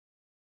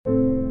My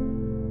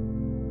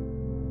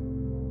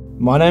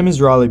name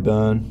is Riley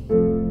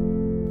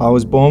Byrne. I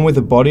was born with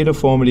a body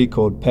deformity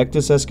called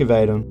Pectus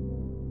Excavatum,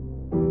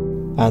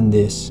 and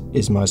this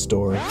is my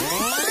story.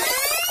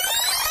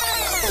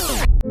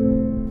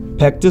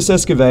 Pectus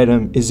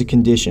Excavatum is a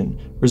condition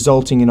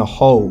resulting in a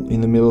hole in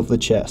the middle of the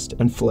chest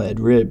and flared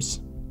ribs.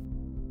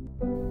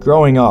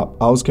 Growing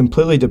up, I was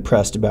completely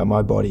depressed about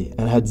my body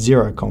and had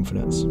zero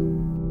confidence.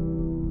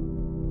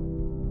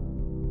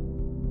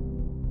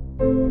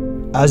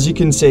 As you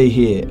can see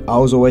here, I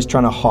was always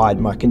trying to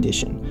hide my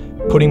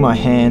condition, putting my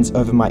hands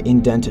over my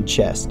indented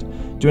chest,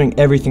 doing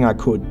everything I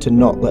could to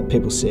not let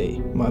people see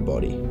my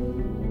body.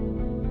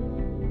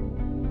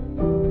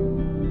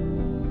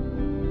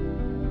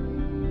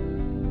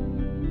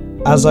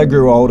 As I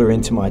grew older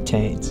into my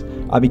teens,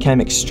 I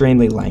became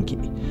extremely lanky.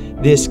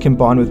 This,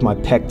 combined with my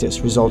pectus,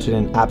 resulted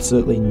in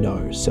absolutely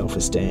no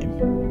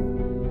self-esteem.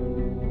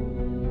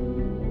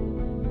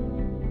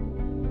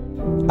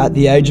 At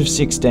the age of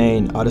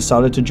 16, I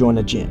decided to join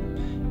a gym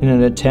in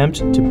an attempt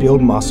to build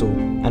muscle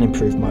and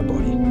improve my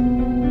body.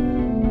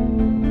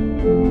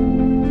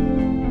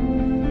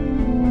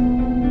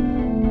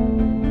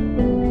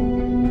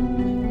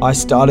 I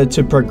started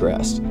to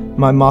progress.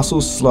 My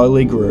muscles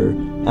slowly grew,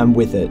 and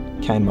with it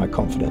came my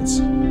confidence.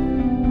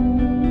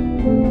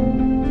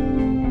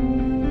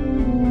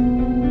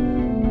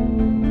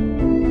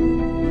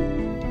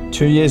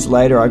 Two years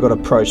later, I got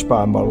approached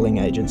by a modelling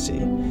agency,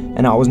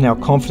 and I was now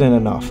confident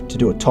enough to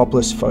do a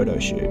topless photo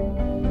shoot.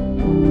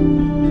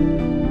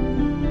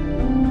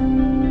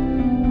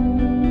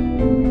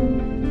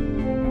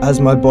 As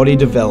my body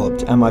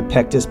developed and my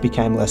pectus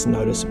became less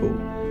noticeable,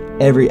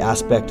 every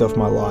aspect of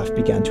my life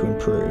began to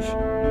improve.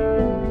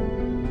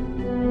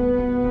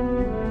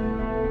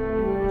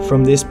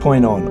 From this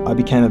point on, I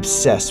became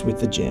obsessed with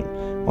the gym,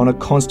 on a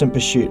constant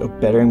pursuit of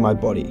bettering my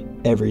body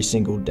every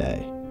single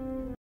day.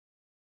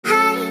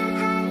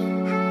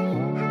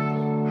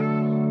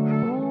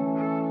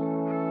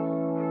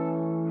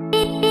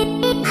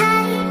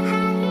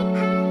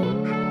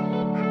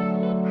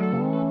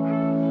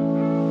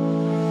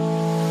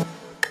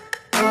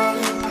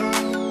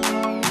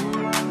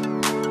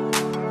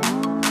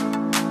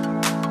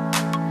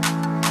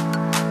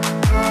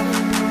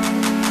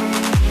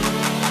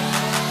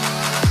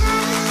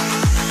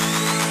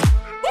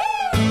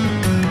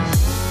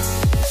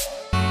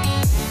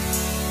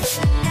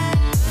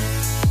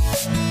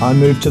 I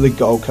moved to the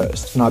Gold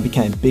Coast and I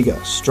became bigger,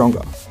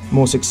 stronger,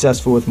 more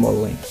successful with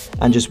modelling,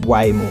 and just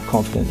way more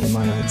confident in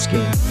my own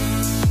skin.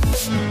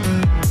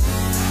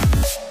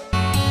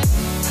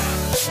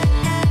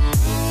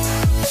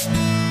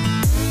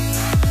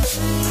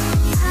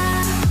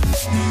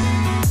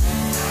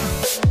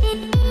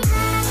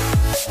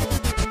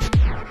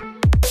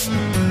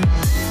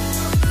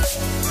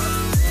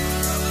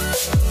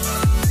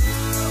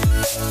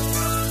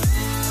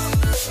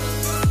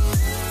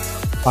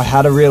 I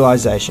had a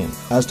realisation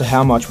as to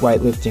how much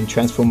weightlifting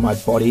transformed my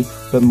body,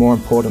 but more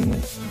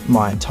importantly,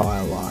 my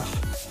entire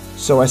life.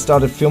 So I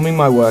started filming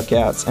my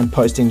workouts and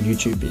posting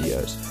YouTube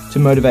videos to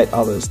motivate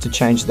others to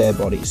change their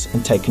bodies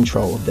and take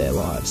control of their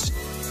lives.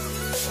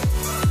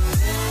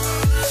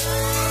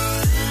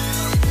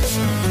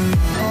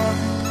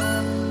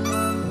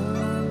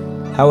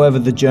 However,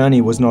 the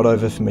journey was not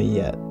over for me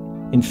yet.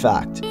 In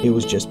fact, it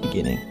was just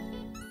beginning.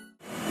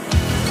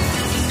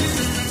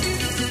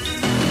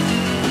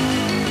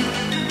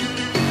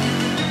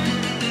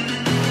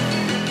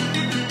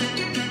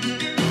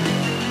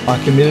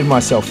 I committed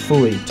myself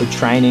fully to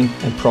training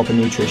and proper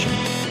nutrition.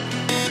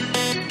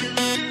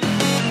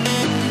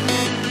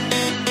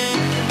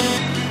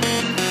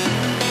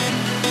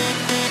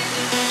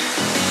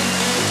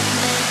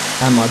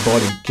 And my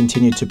body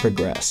continued to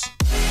progress.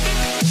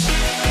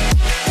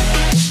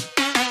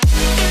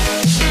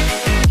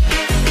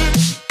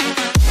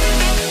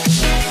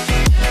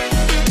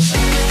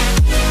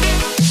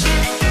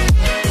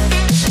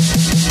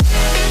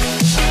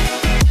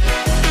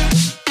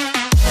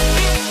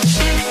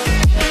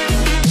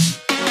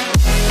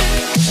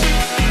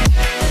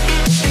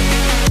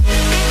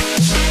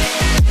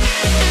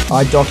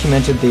 I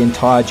documented the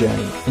entire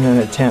journey in an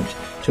attempt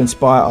to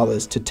inspire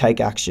others to take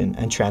action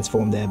and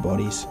transform their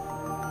bodies.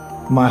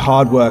 My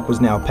hard work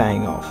was now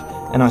paying off,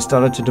 and I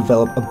started to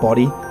develop a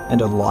body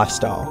and a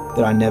lifestyle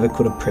that I never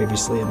could have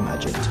previously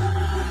imagined.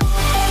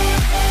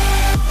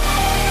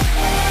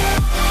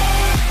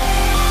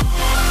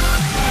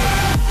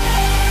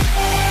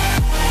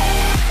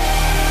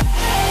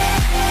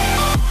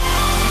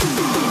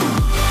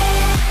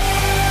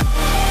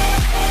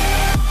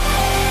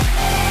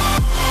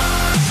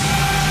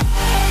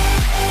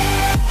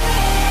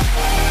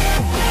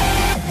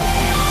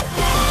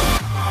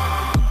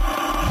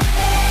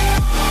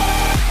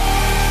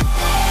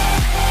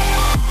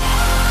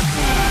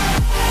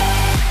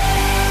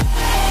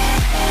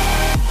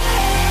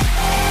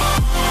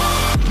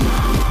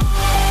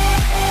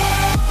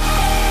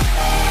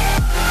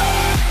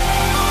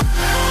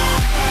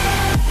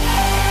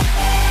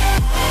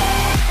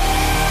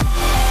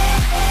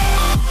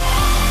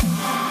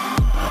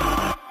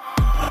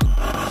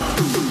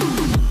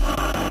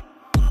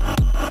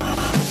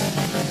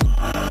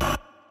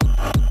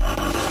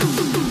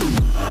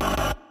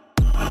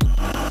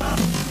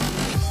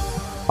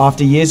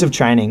 After years of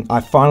training, I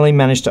finally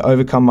managed to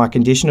overcome my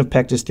condition of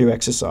pectus through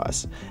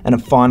exercise, and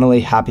am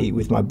finally happy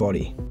with my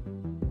body.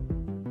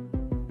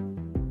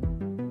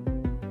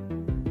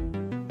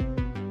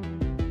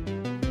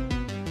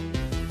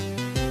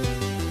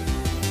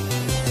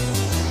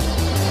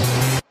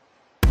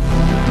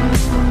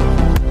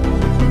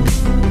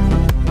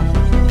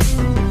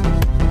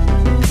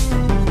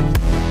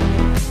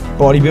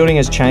 Bodybuilding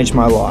has changed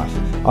my life.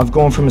 I've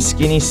gone from a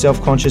skinny,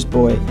 self-conscious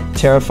boy,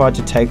 terrified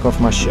to take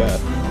off my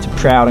shirt, to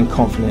proud and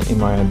confident in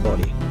my own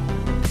body.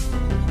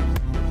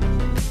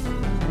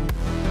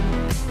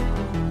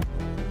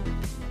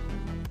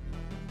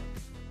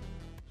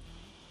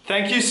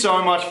 Thank you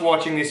so much for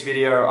watching this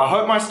video. I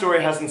hope my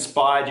story has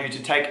inspired you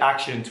to take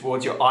action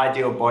towards your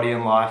ideal body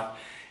and life.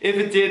 If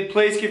it did,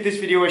 please give this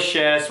video a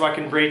share so I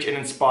can reach and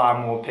inspire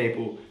more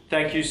people.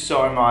 Thank you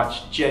so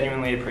much,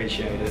 genuinely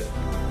appreciate it.